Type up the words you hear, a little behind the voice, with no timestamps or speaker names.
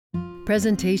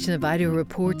Presentation of Idaho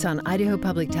Reports on Idaho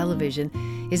Public Television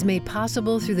is made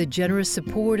possible through the generous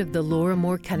support of the Laura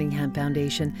Moore Cunningham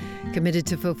Foundation, committed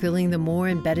to fulfilling the Moore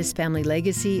and Bettis family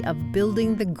legacy of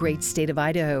building the great state of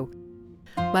Idaho.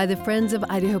 By the Friends of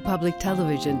Idaho Public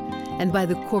Television and by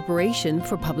the Corporation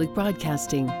for Public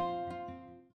Broadcasting.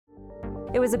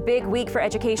 It was a big week for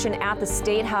education at the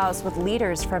State House, with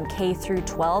leaders from K through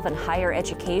 12 and higher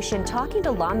education talking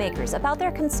to lawmakers about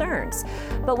their concerns.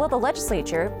 But will the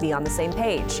legislature be on the same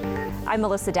page? I'm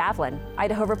Melissa Davlin.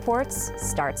 Idaho Reports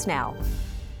starts now.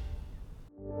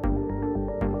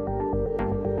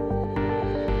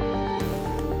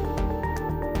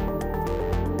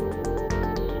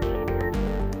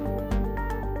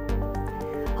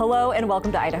 Hello and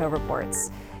welcome to Idaho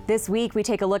Reports. This week, we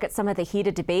take a look at some of the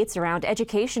heated debates around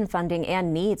education funding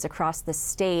and needs across the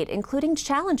state, including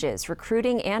challenges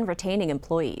recruiting and retaining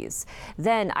employees.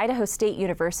 Then, Idaho State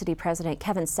University President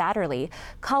Kevin Satterlee,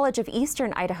 College of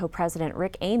Eastern Idaho President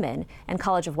Rick Amon, and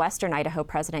College of Western Idaho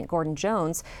President Gordon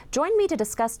Jones joined me to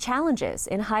discuss challenges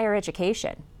in higher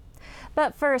education.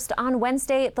 But first, on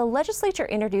Wednesday, the legislature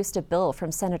introduced a bill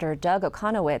from Senator Doug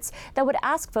Okonowitz that would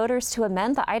ask voters to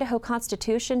amend the Idaho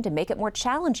Constitution to make it more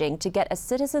challenging to get a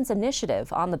citizens'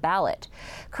 initiative on the ballot.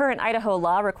 Current Idaho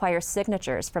law requires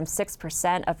signatures from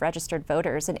 6% of registered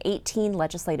voters in 18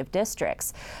 legislative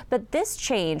districts. But this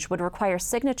change would require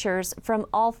signatures from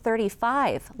all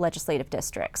 35 legislative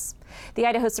districts. The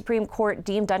Idaho Supreme Court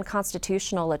deemed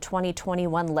unconstitutional a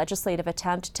 2021 legislative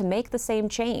attempt to make the same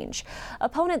change.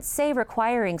 Opponents say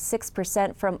requiring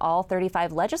 6% from all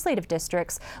 35 legislative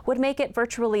districts would make it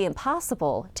virtually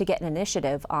impossible to get an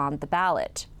initiative on the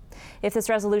ballot. If this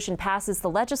resolution passes the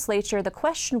legislature, the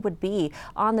question would be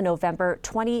on the November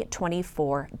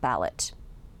 2024 ballot.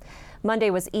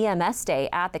 Monday was EMS Day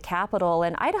at the Capitol,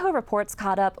 and Idaho Reports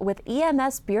caught up with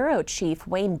EMS Bureau Chief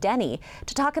Wayne Denny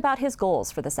to talk about his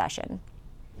goals for the session.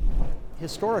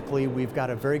 Historically, we've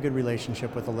got a very good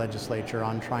relationship with the legislature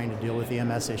on trying to deal with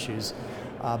EMS issues,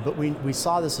 but we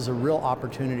saw this as a real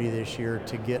opportunity this year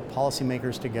to get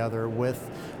policymakers together with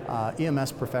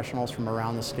EMS professionals from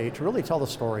around the state to really tell the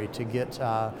story, to get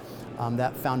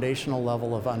that foundational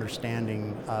level of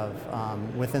understanding of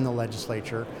within the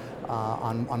legislature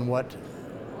on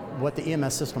what the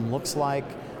EMS system looks like,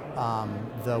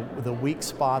 the weak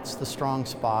spots, the strong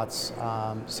spots,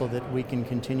 so that we can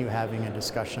continue having a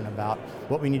discussion about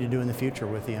what we need to do in the future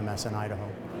with EMS in Idaho.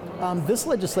 This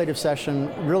legislative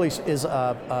session really is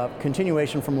a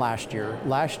continuation from last year.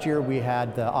 Last year we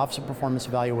had the Office of Performance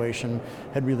Evaluation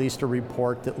had released a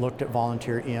report that looked at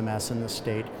volunteer EMS in the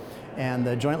state. And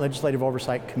the Joint Legislative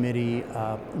Oversight Committee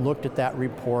looked at that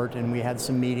report, and we had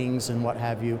some meetings and what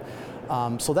have you.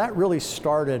 So that really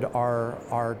started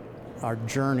our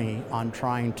journey on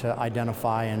trying to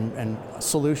identify and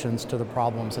solutions to the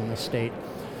problems in the state.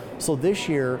 So this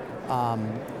year,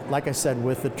 like I said,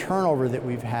 with the turnover that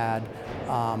we've had,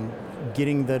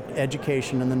 getting the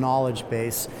education and the knowledge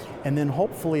base, and then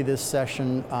hopefully this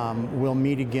session we'll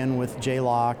meet again with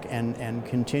JLOC and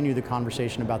continue the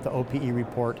conversation about the OPE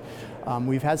report.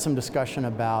 We've had some discussion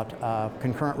about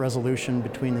concurrent resolution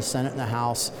between the Senate and the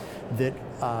House that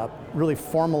really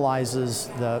formalizes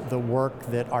the work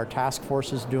that our task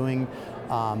force is doing,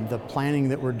 the planning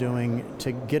that we're doing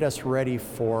to get us ready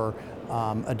for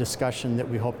a discussion that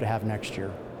we hope to have next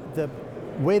year. The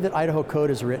way that Idaho Code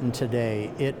is written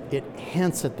today, it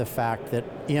hints at the fact that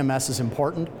EMS is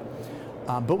important,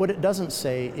 but what it doesn't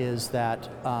say is that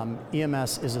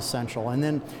EMS is essential. And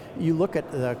then you look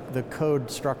at the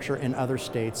code structure in other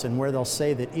states, and where they'll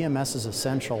say that EMS is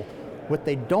essential, what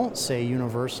they don't say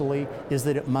universally is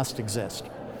that it must exist.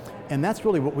 And that's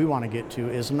really what we want to get to,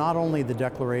 is not only the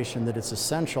declaration that it's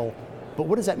essential, but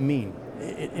what does that mean?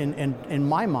 In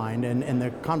my mind, and the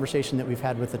conversation that we've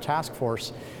had with the task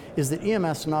force, is that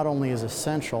EMS not only is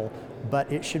essential, but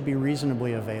it should be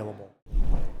reasonably available.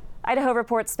 Idaho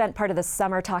Reports spent part of the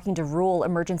summer talking to rural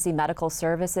emergency medical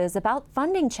services about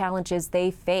funding challenges they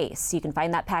face. You can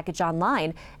find that package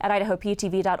online at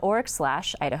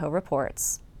idahoptv.org/Idaho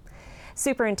Reports.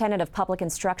 Superintendent of Public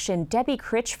Instruction Debbie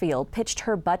Critchfield pitched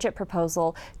her budget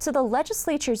proposal to the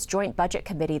legislature's Joint Budget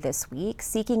Committee this week,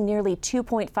 seeking nearly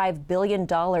 $2.5 billion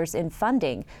in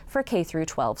funding for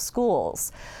K-12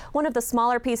 schools. One of the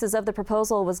smaller pieces of the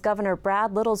proposal was Governor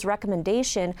Brad Little's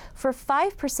recommendation for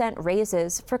 5%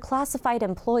 raises for classified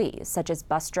employees, such as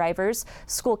bus drivers,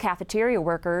 school cafeteria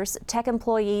workers, tech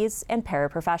employees, and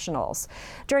paraprofessionals.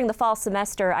 During the fall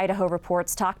semester, Idaho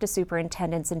Reports talked to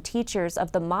superintendents and teachers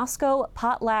of the Moscow,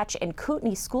 Potlatch, and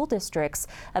Kootenai school districts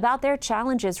about their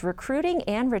challenges recruiting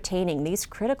and retaining these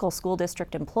critical school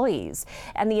district employees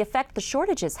and the effect the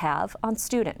shortages have on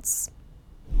students.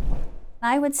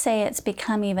 I would say it's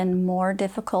become even more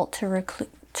difficult to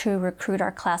recruit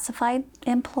our classified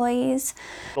employees.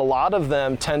 A lot of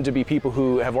them tend to be people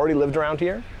who have already lived around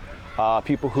here,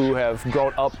 people who have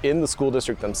grown up in the school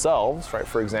district themselves, right?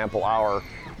 For example, our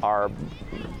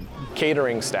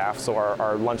catering staff, so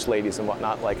our lunch ladies and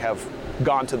whatnot, like have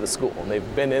gone to the school and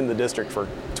they've been in the district for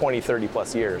 20, 30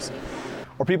 plus years.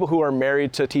 Or people who are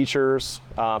married to teachers,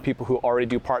 people who already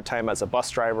do part-time as a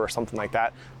bus driver or something like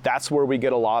that. That's where we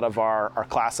get a lot of our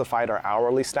classified, our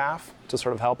hourly staff to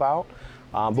sort of help out.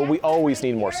 But we always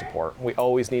need more support. We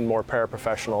always need more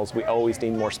paraprofessionals. We always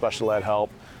need more special ed help,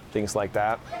 things like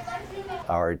that.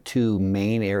 Our two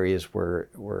main areas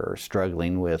we're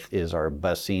struggling with is our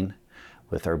busing,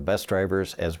 with our bus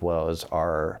drivers, as well as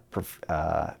our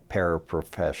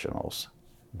paraprofessionals,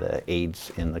 the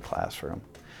aides in the classroom.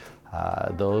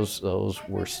 Those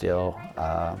we're still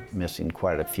missing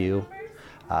quite a few,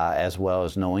 as well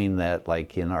as knowing that,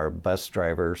 like in our bus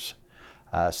drivers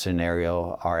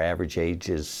scenario, our average age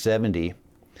is 70,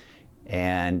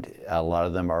 and a lot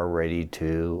of them are ready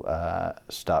to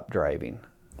stop driving.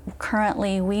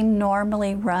 Currently, we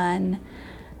normally run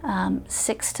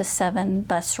 6 to 7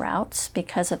 bus routes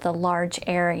because of the large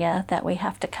area that we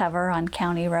have to cover on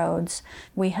county roads.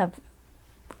 We have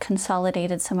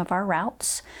consolidated some of our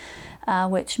routes,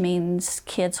 which means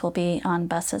kids will be on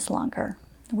buses longer,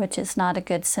 which is not a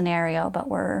good scenario, but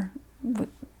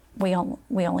we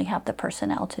only have the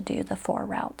personnel to do the 4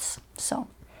 routes. So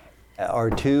our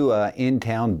 2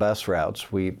 in-town bus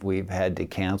routes we've had to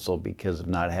cancel because of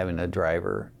not having a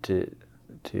driver to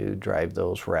drive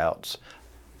those routes.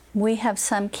 We have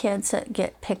some kids that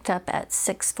get picked up at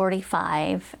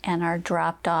 6:45 and are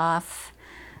dropped off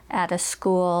at a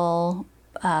school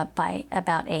by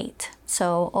about 8.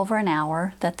 So over an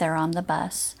hour that they're on the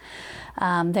bus.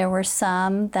 There were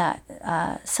some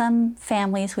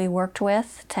families we worked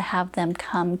with to have them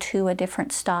come to a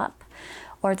different stop,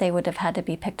 or they would have had to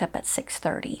be picked up at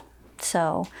 6:30.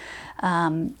 So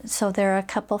there are a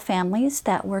couple families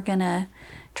that we're gonna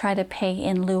try to pay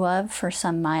in lieu of for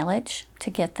some mileage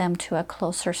to get them to a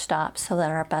closer stop so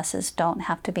that our buses don't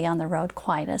have to be on the road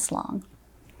quite as long.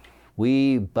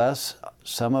 We bus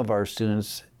some of our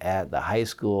students at the high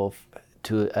school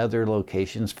to other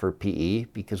locations for PE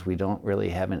because we don't really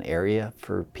have an area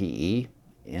for PE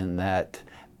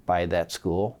by that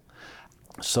school.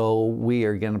 So we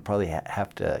are going to probably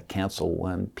have to cancel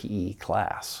 1 PE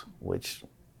class, which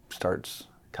starts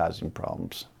causing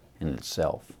problems in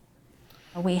itself.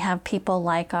 We have people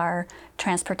like our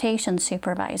transportation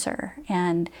supervisor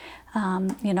and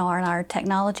our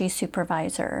technology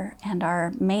supervisor and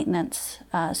our maintenance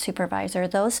supervisor.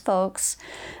 Those folks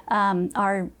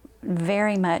are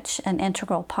very much an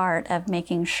integral part of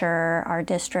making sure our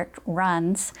district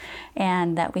runs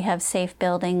and that we have safe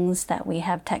buildings, that we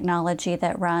have technology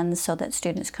that runs so that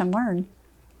students can learn,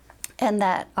 and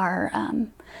that our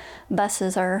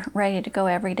buses are ready to go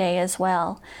every day as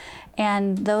well.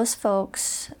 And those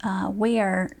folks, we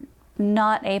are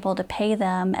not able to pay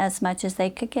them as much as they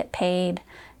could get paid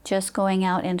just going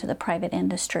out into the private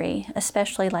industry,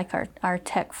 especially like our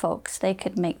tech folks. They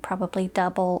could make probably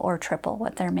double or triple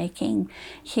what they're making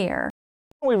here.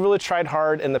 We've really tried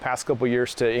hard in the past couple of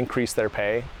years to increase their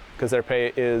pay because their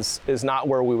pay is not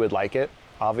where we would like it,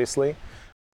 obviously.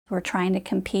 We're trying to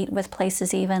compete with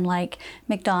places even like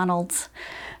McDonald's,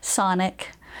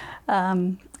 Sonic,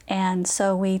 and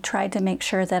so we tried to make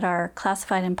sure that our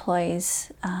classified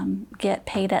employees get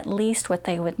paid at least what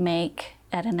they would make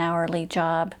at an hourly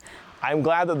job. I'm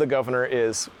glad that the governor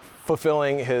is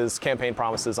fulfilling his campaign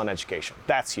promises on education.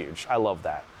 That's huge. I love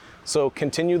that. So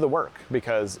continue the work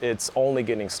because it's only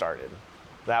getting started.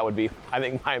 That would be, I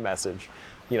think, my message.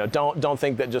 Don't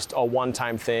think that just a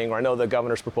one-time thing, or I know the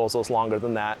governor's proposal is longer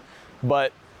than that,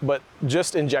 but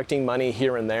just injecting money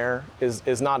here and there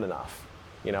is not enough.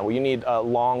 You need a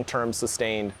long-term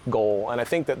sustained goal, and I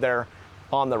think that they're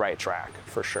on the right track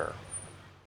for sure.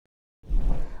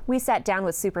 We sat down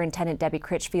with Superintendent Debbie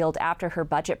Critchfield after her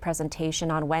budget presentation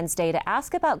on Wednesday to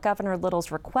ask about Governor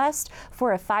Little's request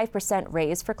for a 5%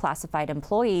 raise for classified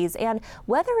employees and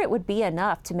whether it would be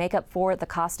enough to make up for the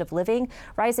cost of living,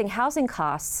 rising housing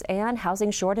costs, and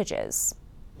housing shortages.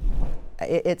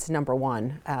 It's number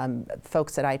one.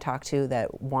 Folks that I talk to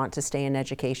that want to stay in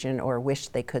education or wish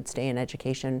they could stay in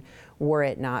education were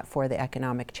it not for the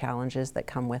economic challenges that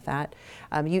come with that.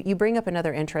 You bring up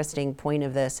another interesting point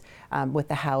of this with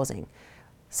the housing.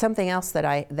 Something else that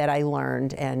I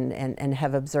learned and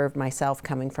have observed myself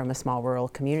coming from a small rural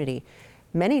community,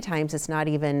 many times it's not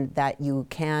even that you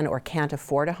can or can't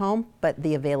afford a home, but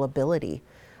the availability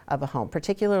of a home,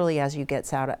 particularly as you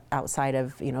get outside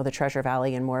of the Treasure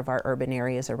Valley and more of our urban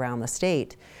areas around the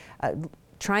state.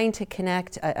 Trying to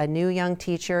connect a new young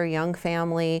teacher, young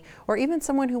family, or even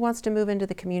someone who wants to move into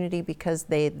the community because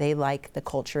they like the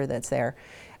culture that's there.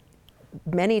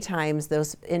 Many times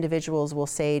those individuals will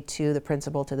say to the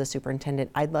principal, to the superintendent,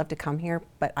 I'd love to come here,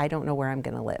 but I don't know where I'm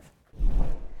going to live.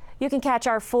 You can catch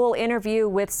our full interview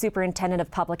with Superintendent of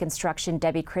Public Instruction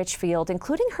Debbie Critchfield,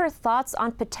 including her thoughts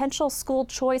on potential school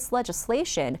choice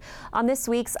legislation, on this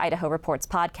week's Idaho Reports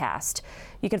podcast.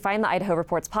 You can find the Idaho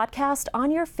Reports podcast on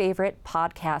your favorite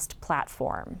podcast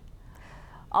platform.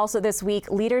 Also this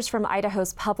week, leaders from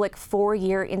Idaho's public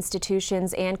four-year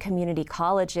institutions and community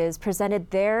colleges presented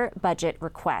their budget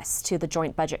requests to the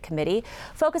Joint Budget Committee,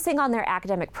 focusing on their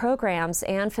academic programs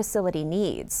and facility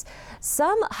needs.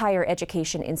 Some higher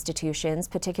education institutions,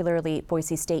 particularly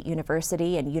Boise State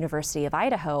University and University of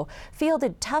Idaho,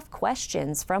 fielded tough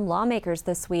questions from lawmakers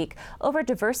this week over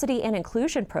diversity and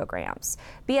inclusion programs.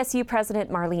 BSU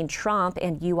President Marlene Tromp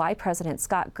and UI President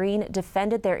Scott Green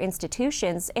defended their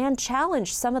institutions and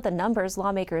challenged some of the numbers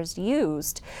lawmakers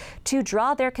used to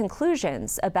draw their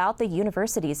conclusions about the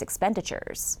university's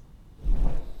expenditures.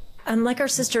 Unlike our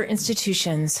sister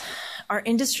institutions, our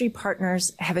industry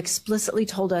partners have explicitly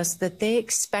told us that they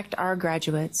expect our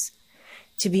graduates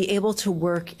to be able to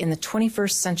work in the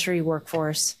 21st century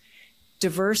workforce,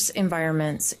 diverse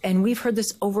environments, and we've heard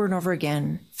this over and over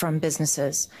again from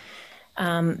businesses.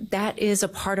 That is a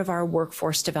part of our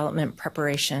workforce development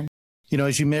preparation.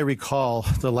 As you may recall,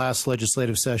 the last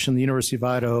legislative session, the University of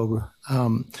Idaho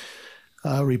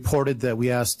reported that we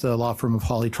asked the law firm of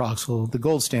Hawley Troxell, the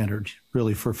gold standard,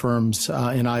 really, for firms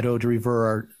in Idaho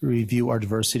to review our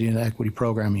diversity and equity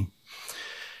programming.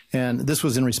 And this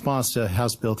was in response to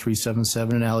House Bill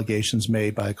 377 and allegations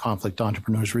made by conflict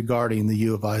entrepreneurs regarding the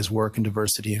U of I's work in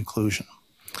diversity and inclusion.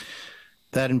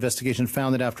 That investigation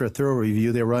found that after a thorough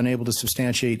review, they were unable to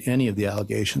substantiate any of the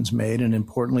allegations made, and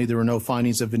importantly, there were no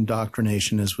findings of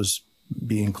indoctrination as was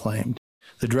being claimed.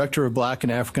 The Director of Black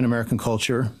and African American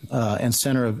Culture and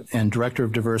Director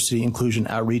of Diversity Inclusion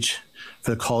Outreach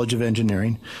for the College of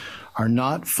Engineering are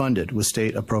not funded with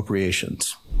state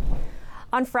appropriations.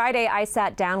 On Friday, I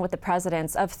sat down with the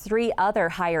presidents of three other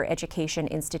higher education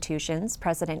institutions,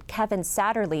 President Kevin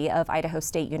Satterlee of Idaho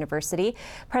State University,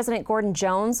 President Gordon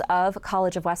Jones of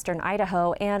College of Western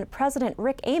Idaho, and President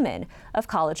Rick Amon of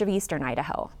College of Eastern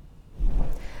Idaho.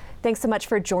 Thanks so much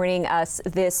for joining us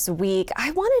this week.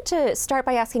 I wanted to start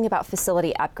by asking about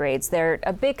facility upgrades. They're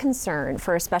a big concern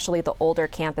for especially the older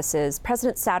campuses.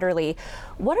 President Satterlee,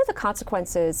 what are the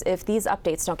consequences if these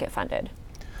updates don't get funded?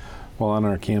 Well, on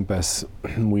our campus,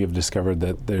 we have discovered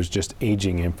that there's just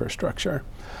aging infrastructure.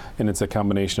 And it's a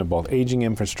combination of both aging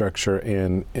infrastructure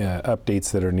and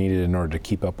updates that are needed in order to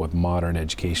keep up with modern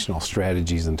educational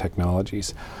strategies and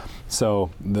technologies. So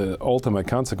the ultimate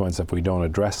consequence, if we don't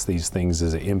address these things,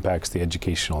 is it impacts the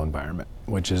educational environment,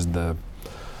 which is the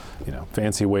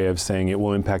fancy way of saying it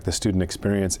will impact the student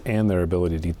experience and their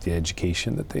ability to get the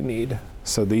education that they need.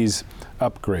 So these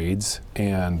upgrades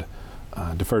and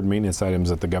deferred maintenance items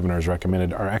that the governor has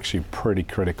recommended are actually pretty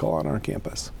critical on our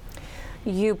campus.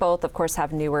 You both, of course,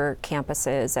 have newer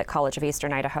campuses at College of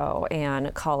Eastern Idaho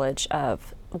and College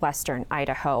of Western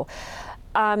Idaho.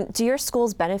 Do your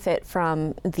schools benefit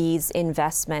from these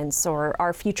investments, or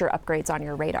are future upgrades on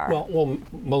your radar? Well,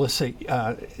 Melissa,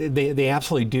 they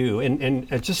absolutely do.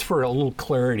 And just for a little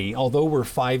clarity, although we're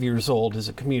 5 years old as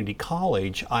a community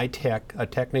college, iTech, a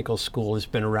technical school, has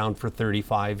been around for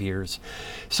 35 years.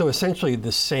 So essentially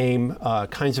the same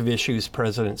kinds of issues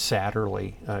President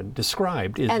Satterlee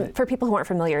described. And for people who aren't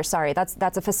familiar, sorry,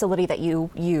 that's a facility that you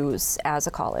use as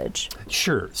a college.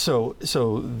 Sure. So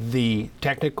the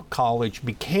technical college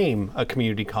became a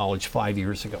community college 5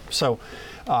 years ago. So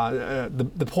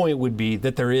the point would be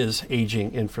that there is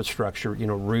aging infrastructure,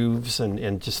 roofs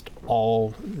and just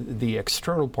all the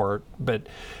external part, but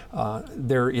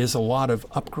there is a lot of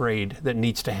upgrade that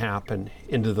needs to happen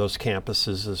into those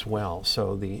campuses as well.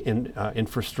 So the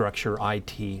infrastructure,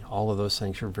 IT, all of those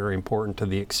things are very important to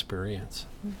the experience.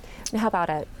 And how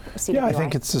about at CWI? Yeah, I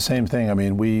think it's the same thing. I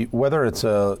mean, whether it's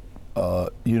a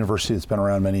university that's been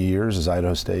around many years as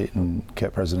Idaho State and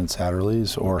President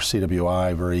Satterlee's, or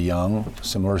CWI, very young,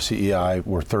 similar to CEI,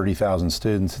 we're 30,000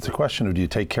 students. It's a question of, do you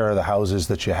take care of the houses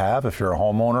that you have, if you're a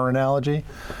homeowner analogy?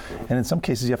 And in some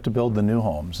cases you have to build the new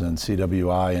homes, and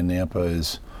CWI in Nampa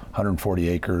is 140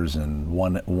 acres and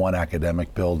one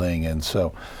academic building, and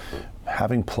so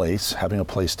having a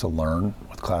place to learn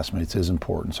with classmates is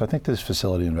important. So I think these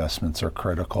facility investments are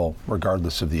critical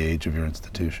regardless of the age of your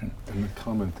institution. And the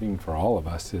common theme for all of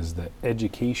us is that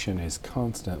education is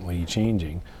constantly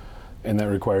changing. And that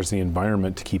requires the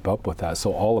environment to keep up with that.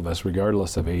 So all of us,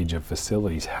 regardless of age of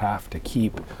facilities, have to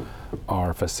keep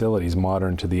our facilities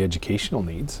modern to the educational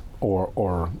needs,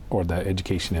 or the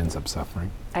education ends up suffering.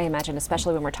 I imagine,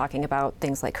 especially when we're talking about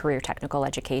things like career technical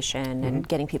education and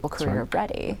getting people career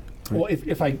ready. Well,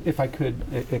 if I could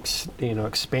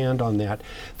expand on that,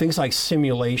 things like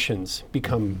simulations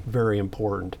become very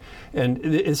important, and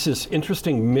it's this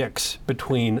interesting mix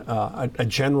between a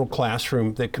general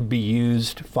classroom that could be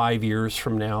used 5 years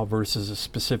from now versus a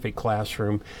specific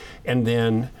classroom, and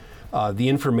then the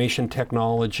information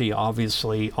technology,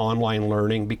 obviously online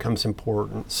learning becomes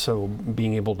important. So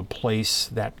being able to place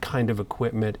that kind of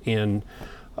equipment in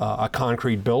a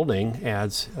concrete building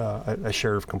adds a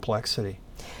share of complexity.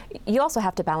 You also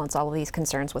have to balance all of these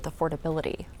concerns with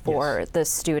affordability for the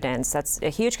students. That's a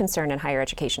huge concern in higher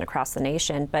education across the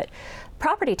nation, but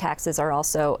property taxes are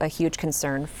also a huge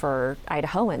concern for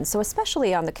Idahoans. So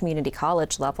especially on the community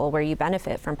college level, where you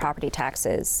benefit from property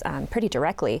taxes pretty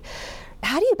directly,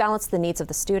 how do you balance the needs of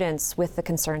the students with the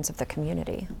concerns of the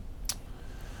community?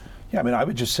 Yeah, I mean, I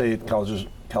would just say at College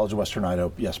of Western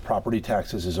Idaho, yes, property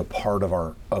taxes is a part of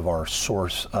our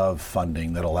source of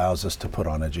funding that allows us to put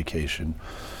on education.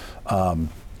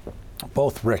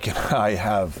 Both Rick and I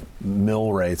have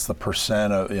mill rates, the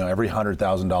percent of, every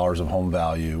 $100,000 of home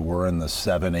value, we're in the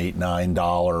 $7, $8,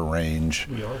 $9 range,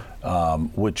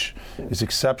 which is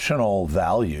exceptional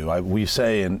value. We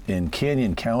say in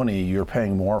Canyon County, you're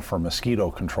paying more for mosquito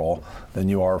control than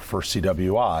you are for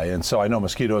CWI. And so I know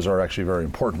mosquitoes are actually very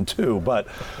important too, but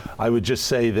I would just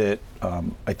say that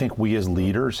I think we as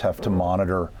leaders have to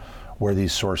monitor where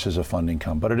these sources of funding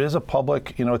come. But it is a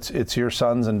public, it's your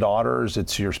sons and daughters,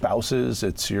 it's your spouses,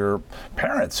 it's your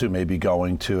parents who may be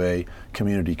going to a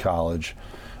community college.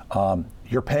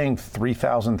 You're paying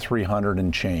 $3,300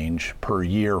 and change per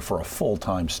year for a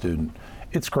full-time student.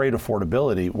 It's great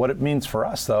affordability. What it means for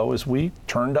us, though, is we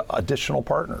turn to additional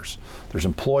partners. There's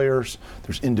employers,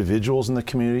 there's individuals in the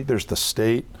community, there's the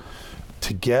state.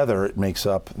 Together, it makes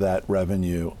up that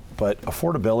revenue. But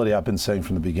affordability, I've been saying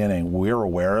from the beginning, we're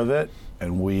aware of it,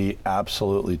 and we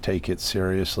absolutely take it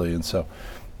seriously. And so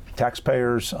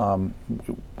taxpayers,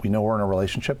 we know we're in a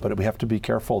relationship, but we have to be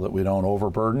careful that we don't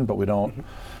overburden, but we don't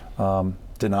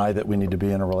deny that we need to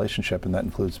be in a relationship, and that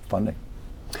includes funding.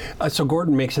 So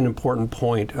Gordon makes an important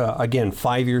point. Again,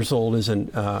 5 years old as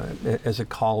a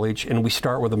college, and we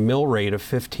start with a mill rate of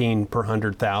 15 per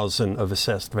 100,000 of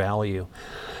assessed value.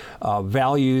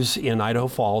 Values in Idaho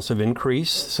Falls have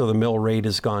increased, so the mill rate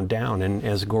has gone down. And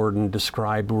as Gordon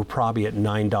described, we're probably at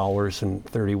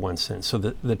 $9.31. So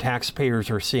the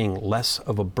taxpayers are seeing less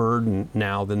of a burden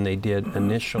now than they did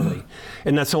initially.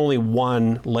 And that's only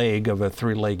one leg of a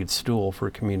three-legged stool for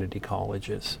community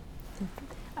colleges.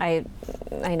 I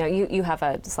know you have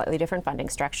a slightly different funding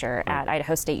structure at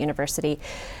Idaho State University.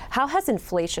 How has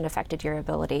inflation affected your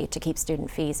ability to keep student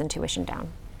fees and tuition down?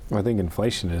 I think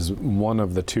inflation is one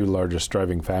of the two largest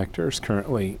driving factors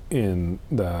currently in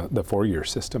the four-year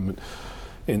system.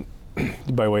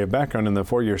 By way of background, in the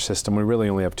four-year system, we really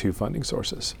only have two funding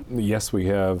sources. Yes, we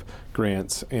have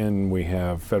grants and we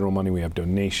have federal money, we have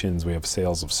donations, we have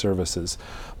sales of services.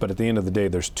 But at the end of the day,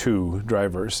 there's two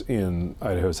drivers in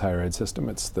Idaho's higher ed system.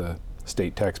 It's the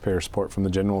state taxpayer support from the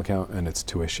general account and it's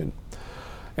tuition.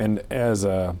 And as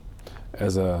a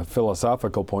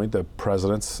philosophical point, the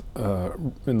presidents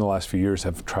in the last few years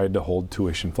have tried to hold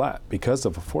tuition flat because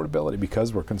of affordability,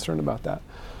 because we're concerned about that.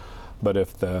 But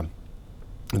if the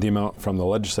amount from the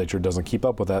legislature doesn't keep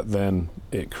up with that, then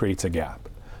it creates a gap.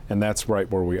 And that's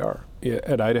right where we are.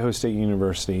 At Idaho State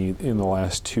University, in the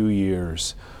last 2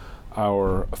 years,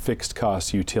 our fixed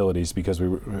cost utilities, because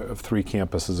we have 3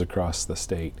 campuses across the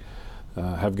state,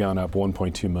 have gone up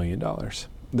 $1.2 million.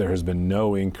 There has been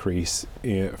no increase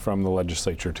from the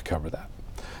legislature to cover that.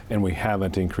 And we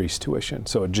haven't increased tuition,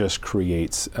 so it just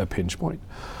creates a pinch point.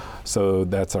 So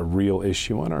that's a real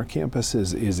issue on our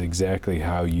campuses, is exactly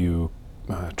how you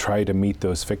try to meet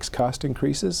those fixed cost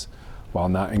increases while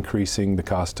not increasing the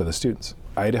cost to the students.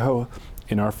 Idaho,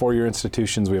 in our four-year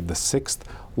institutions, we have the 6th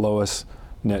lowest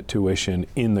net tuition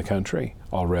in the country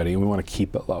already, and we want to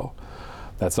keep it low.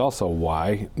 That's also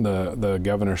why the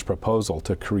governor's proposal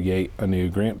to create a new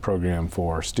grant program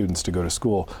for students to go to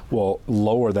school will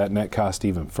lower that net cost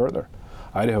even further.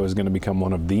 Idaho is going to become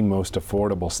one of the most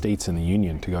affordable states in the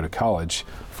union to go to college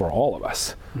for all of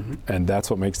us. And that's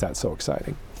what makes that so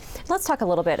exciting. Let's talk a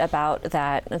little bit about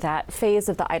that phase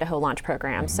of the Idaho Launch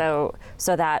Program. So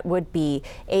that would be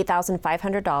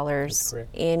 $8,500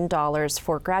 in dollars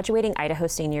for graduating Idaho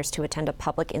seniors to attend a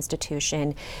public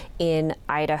institution in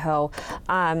Idaho.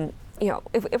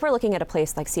 If we're looking at a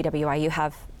place like CWI, you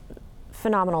have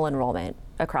phenomenal enrollment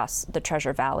across the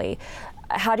Treasure Valley.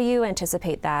 How do you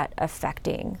anticipate that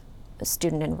affecting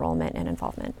student enrollment and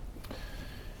involvement?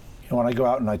 When I go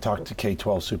out and I talk to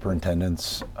K-12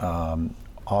 superintendents,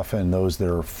 often those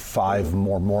that are 5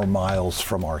 more miles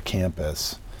from our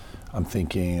campus, I'm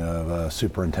thinking of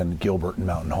Superintendent Gilbert in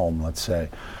Mountain Home, let's say.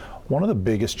 One of the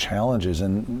biggest challenges,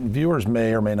 and viewers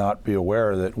may or may not be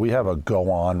aware, that we have a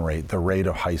go-on rate, the rate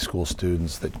of high school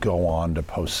students that go on to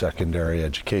post-secondary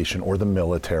education or the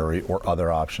military or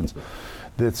other options,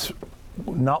 that's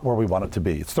not where we want it to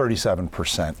be. It's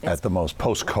 37% at the most,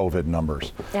 post-COVID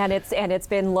numbers. And it's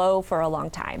been low for a long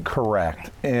time.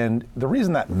 Correct. And the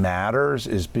reason that matters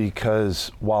is because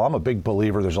while I'm a big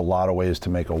believer there's a lot of ways to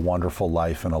make a wonderful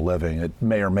life and a living, it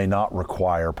may or may not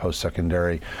require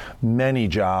post-secondary. Many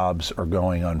jobs are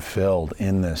going unfilled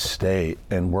in this state,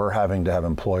 and we're having to have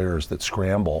employers that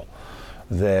scramble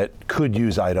that could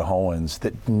use Idahoans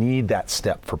that need that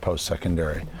step for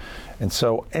post-secondary. And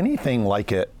so anything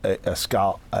like a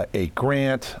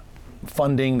grant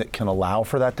funding that can allow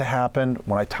for that to happen,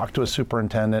 when I talk to a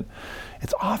superintendent,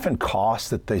 it's often cost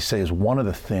that they say is one of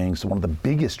the things, one of the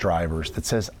biggest drivers that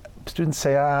says, students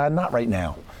say, not right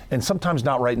now. And sometimes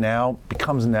not right now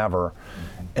becomes never.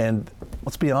 And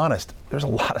let's be honest, there's a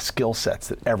lot of skill sets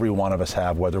that every one of us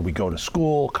have, whether we go to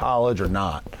school, college, or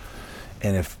not.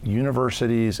 And if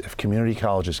universities, if community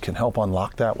colleges can help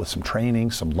unlock that with some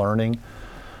training, some learning,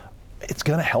 it's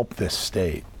going to help this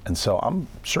state. And so I'm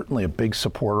certainly a big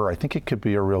supporter. I think it could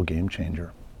be a real game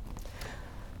changer.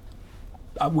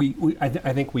 I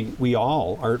think we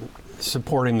all are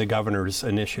supporting the governor's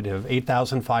initiative.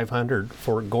 8,500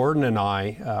 for Gordon and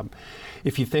I.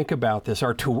 If you think about this,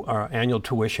 our annual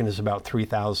tuition is about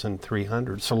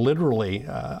 $3,300. So literally,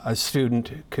 a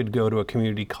student could go to a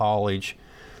community college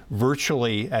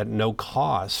virtually at no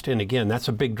cost. And again, that's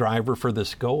a big driver for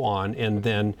this go-on. And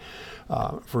then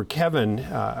for Kevin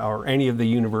or any of the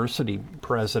university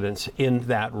presidents in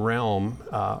that realm,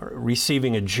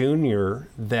 receiving a junior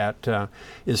that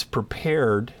is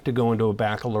prepared to go into a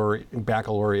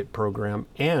baccalaureate program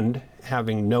and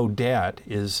having no debt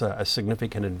is a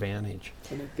significant advantage.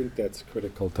 And I think that's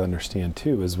critical to understand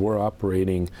too, is we're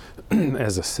operating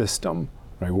as a system.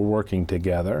 Right, we're working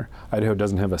together. Idaho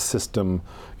doesn't have a system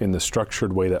in the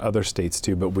structured way that other states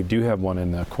do, but we do have one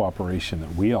in the cooperation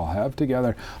that we all have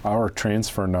together. Our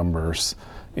transfer numbers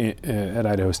at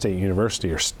Idaho State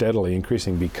University are steadily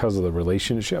increasing because of the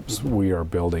relationships we are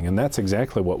building, and that's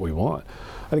exactly what we want.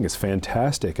 I think it's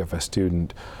fantastic if a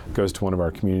student goes to one of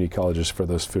our community colleges for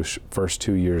those first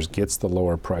 2 years, gets the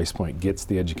lower price point, gets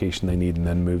the education they need, and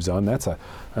then moves on. That's a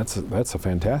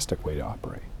fantastic way to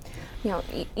operate. You know,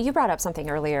 you brought up something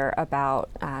earlier about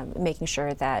making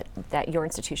sure that your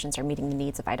institutions are meeting the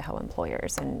needs of Idaho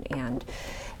employers and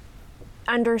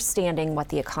understanding what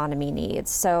the economy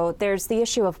needs. So there's the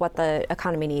issue of what the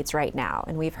economy needs right now,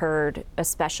 and we've heard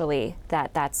especially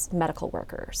that that's medical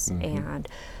workers and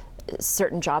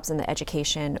certain jobs in the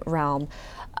education realm.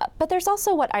 But there's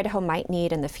also what Idaho might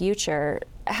need in the future.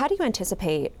 How do you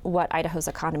anticipate what Idaho's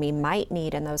economy might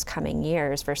need in those coming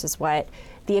years versus what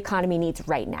the economy needs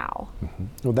right now?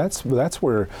 Well, that's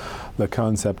where the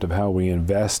concept of how we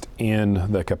invest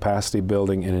in the capacity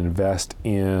building and invest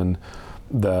in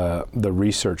the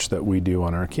research that we do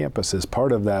on our campus is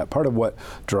part of that. Part of what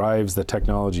drives the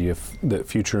technology that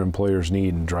future employers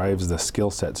need and drives the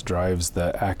skill sets, drives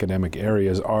the academic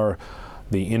areas are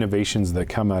the innovations that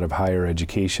come out of higher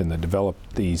education that develop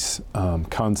these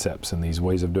concepts and these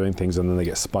ways of doing things, and then they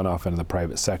get spun off into the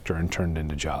private sector and turned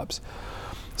into jobs.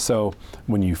 So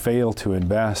when you fail to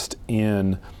invest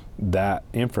in that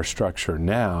infrastructure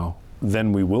now,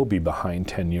 then we will be behind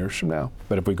 10 years from now.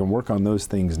 But if we can work on those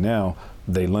things now,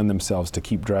 they lend themselves to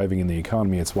keep driving in the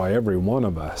economy. It's why every one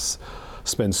of us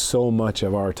spend so much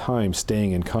of our time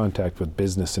staying in contact with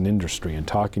business and industry and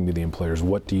talking to the employers.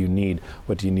 What do you need?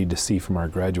 What do you need to see from our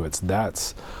graduates?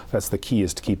 That's the key,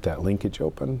 is to keep that linkage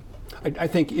open. I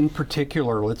think in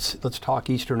particular, let's talk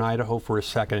Eastern Idaho for a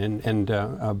second, and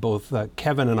both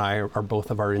Kevin and I are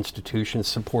both of our institutions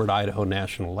support Idaho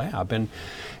National Lab, and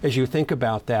as you think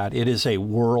about that, it is a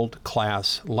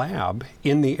world-class lab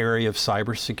in the area of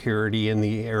cybersecurity, in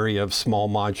the area of small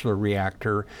modular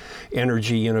reactor,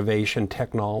 energy innovation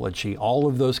technology. All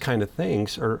of those kind of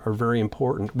things are very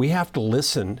important. We have to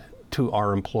listen to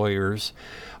our employers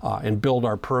and build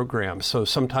our programs. So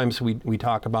sometimes we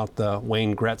talk about the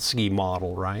Wayne Gretzky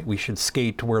model, right? We should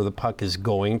skate to where the puck is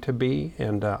going to be,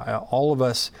 and all of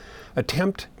us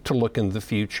attempt to look in the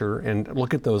future and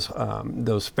look at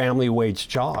those family wage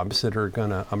jobs that are going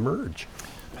to emerge.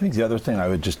 I think the other thing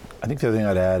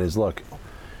I'd add is, look,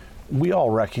 we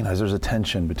all recognize there's a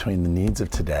tension between the needs of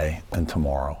today and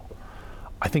tomorrow.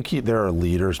 I think there are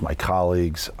leaders, my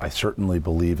colleagues, I certainly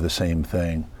believe the same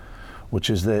thing, which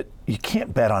is that you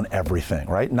can't bet on everything,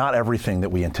 right? Not everything that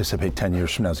we anticipate 10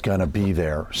 years from now is going to be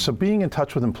there. So being in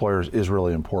touch with employers is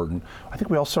really important. I think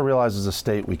we also realize as a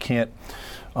state we can't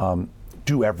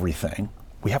do everything.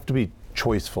 We have to be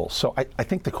choiceful. So I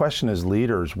think the question as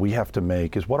leaders we have to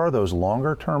make is, what are those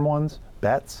longer term ones,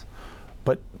 bets?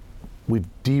 But we've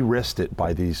de-risked it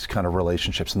by these kind of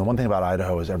relationships. And the one thing about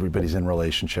Idaho is everybody's in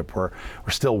relationship. We're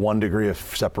still 1 degree of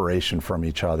separation from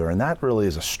each other. And that really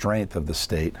is a strength of the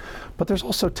state. But there's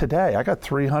also today, I got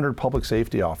 300 public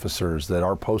safety officers that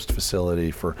are post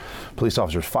facility for police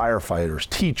officers, firefighters,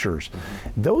 teachers.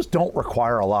 Those don't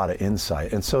require a lot of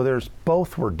insight. And so there's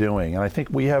both we're doing. And I think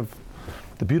we have,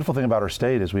 the beautiful thing about our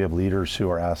state is we have leaders who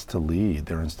are asked to lead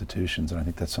their institutions. And I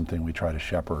think that's something we try to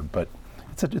shepherd. But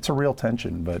it's a real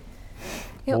tension, but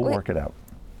we'll work it out.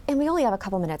 And we only have a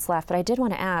couple minutes left, but I did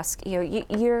want to ask,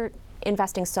 you're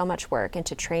investing so much work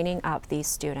into training up these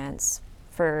students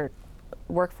for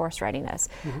workforce readiness,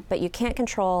 but you can't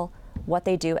control what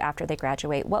they do after they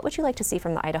graduate. What would you like to see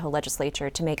from the Idaho legislature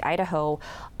to make Idaho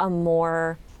a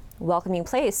more welcoming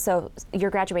place so your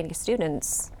graduating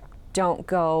students don't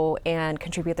go and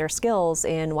contribute their skills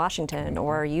in Washington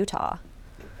or Utah?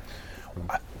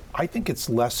 I think it's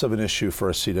less of an issue for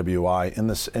a CWI in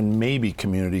this, and maybe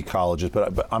community colleges,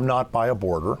 but I'm not by a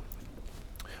border.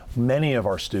 Many of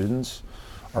our students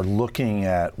are looking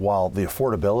at, while the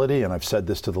affordability, and I've said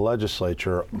this to the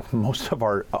legislature, most of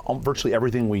our, virtually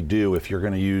everything we do, if you're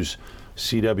going to use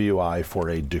CWI for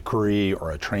a degree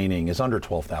or a training, is under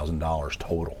 $12,000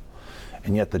 total.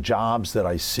 And yet the jobs that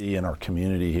I see in our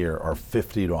community here are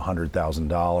 $50,000 to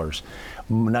 $100,000.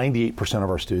 98% of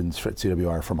our students at CWI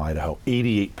are from Idaho.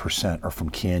 88% are from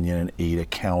Canyon and Ada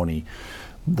County.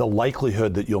 The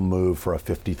likelihood that you'll move for a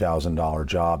 $50,000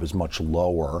 job is much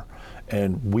lower.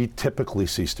 And we typically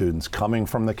see students coming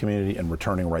from the community and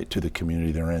returning right to the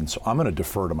community they're in. So I'm going to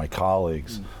defer to my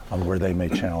colleagues on where they may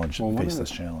face this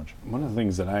challenge. One of the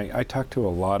things that I talk to a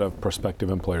lot of prospective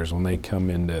employers when they come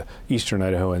into Eastern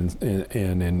Idaho and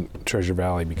in Treasure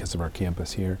Valley because of our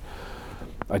campus here.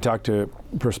 I talk to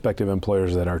prospective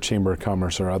employers that our Chamber of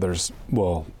Commerce or others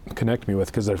will connect me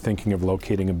with because they're thinking of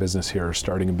locating a business here or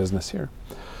starting a business here.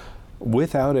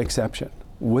 Without exception,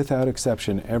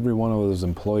 every one of those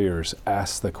employers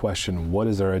asks the question, what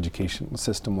is our education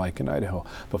system like in Idaho?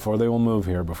 Before they will move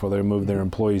here, before they move their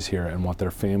employees here and want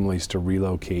their families to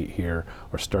relocate here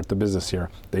or start the business here,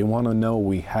 they want to know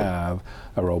we have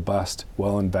a robust,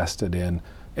 well invested in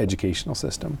educational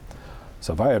system.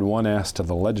 So if I had one ask to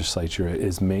the legislature, it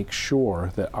is make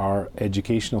sure that our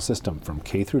educational system from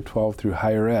K through 12 through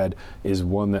higher ed is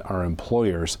one that our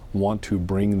employers want to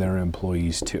bring their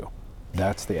employees to.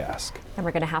 That's the ask. And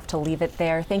we're going to have to leave it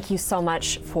there. Thank you so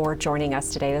much for joining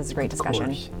us today. This is a great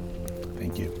discussion.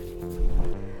 Thank you.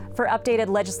 For updated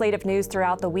legislative news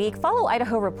throughout the week, follow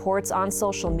Idaho Reports on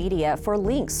social media for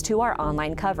links to our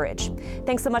online coverage.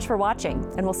 Thanks so much for watching,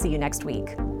 and we'll see you next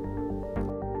week.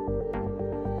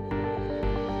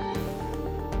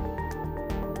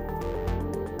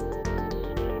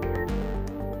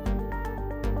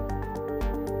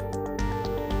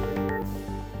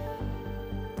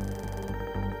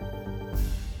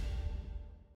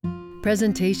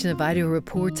 Presentation of Idaho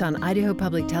Reports on Idaho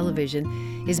Public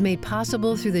Television is made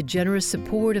possible through the generous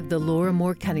support of the Laura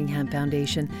Moore Cunningham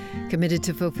Foundation, committed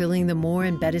to fulfilling the Moore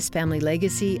and Bettis family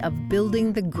legacy of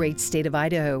building the great state of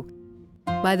Idaho.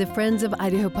 By the Friends of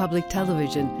Idaho Public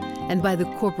Television and by the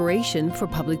Corporation for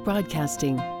Public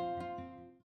Broadcasting.